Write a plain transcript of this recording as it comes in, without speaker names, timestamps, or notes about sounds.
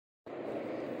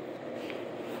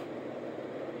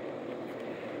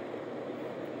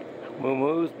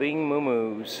Moo-moos being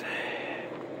moo-moos.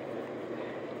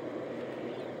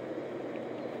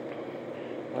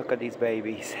 Look at these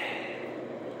babies.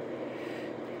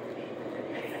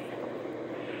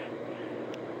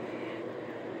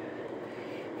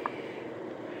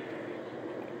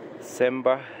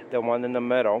 Simba, the one in the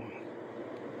middle,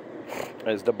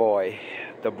 is the boy,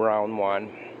 the brown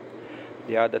one.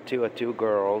 The other two are two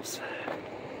girls.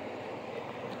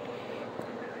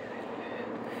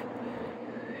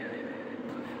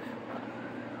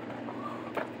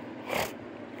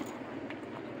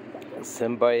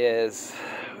 Simba is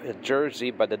a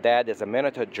Jersey, but the dad is a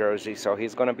miniature Jersey, so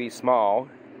he's going to be small.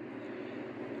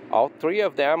 All three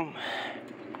of them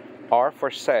are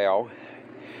for sale.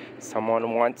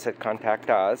 Someone wants it, contact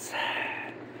us.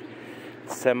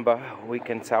 Simba, we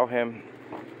can sell him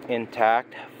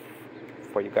intact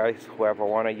for you guys, whoever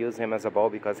want to use him as a bow,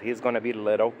 because he's going to be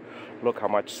little. Look how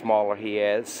much smaller he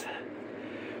is.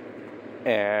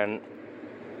 And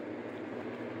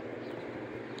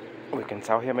we can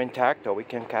sell him intact, or we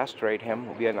can castrate him.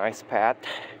 It'll be a nice pet.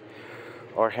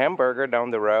 Or hamburger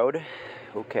down the road.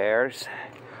 Who cares?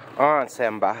 On,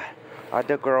 Simba. Are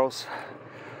the girls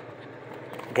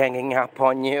ganging up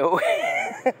on you?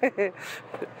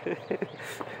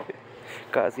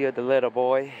 Because you're the little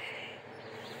boy.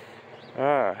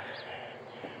 And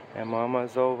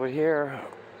Mama's over here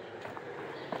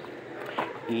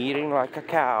eating like a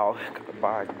cow.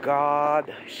 By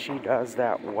God, she does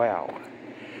that well.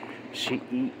 She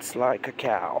eats like a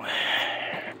cow.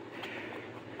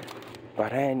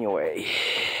 But anyway,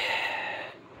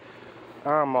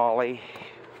 Molly.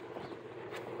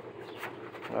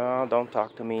 Oh, don't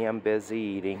talk to me, I'm busy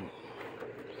eating.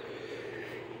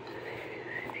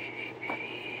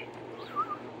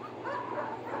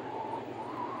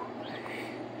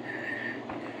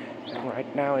 And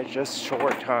right now it's just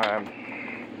short time.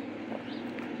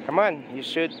 Come on, you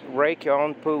should rake your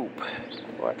own poop.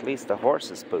 Or at least the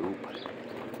horse's poop.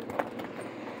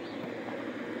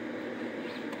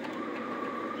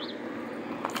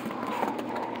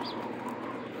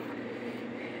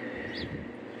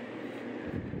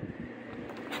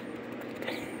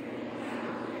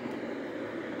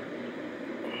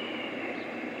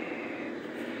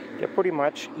 They're pretty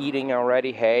much eating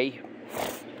already hay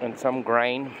and some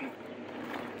grain,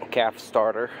 calf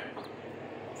starter.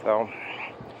 So,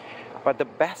 but the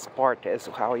best part is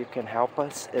how you can help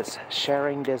us is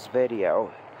sharing this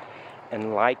video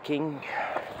and liking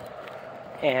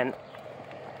and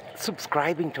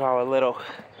subscribing to our little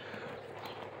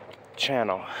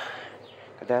channel.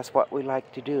 That's what we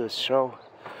like to do, is show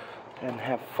and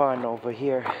have fun over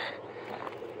here.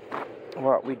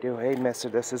 What we do. Hey mister,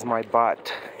 this is my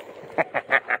butt.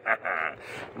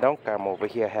 Don't come over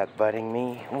here headbutting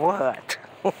me. What?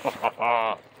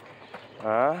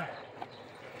 Huh?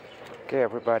 Okay,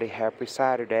 everybody, happy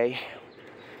Saturday.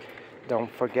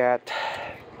 Don't forget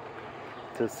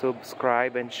to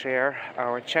subscribe and share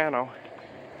our channel.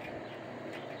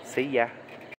 See ya.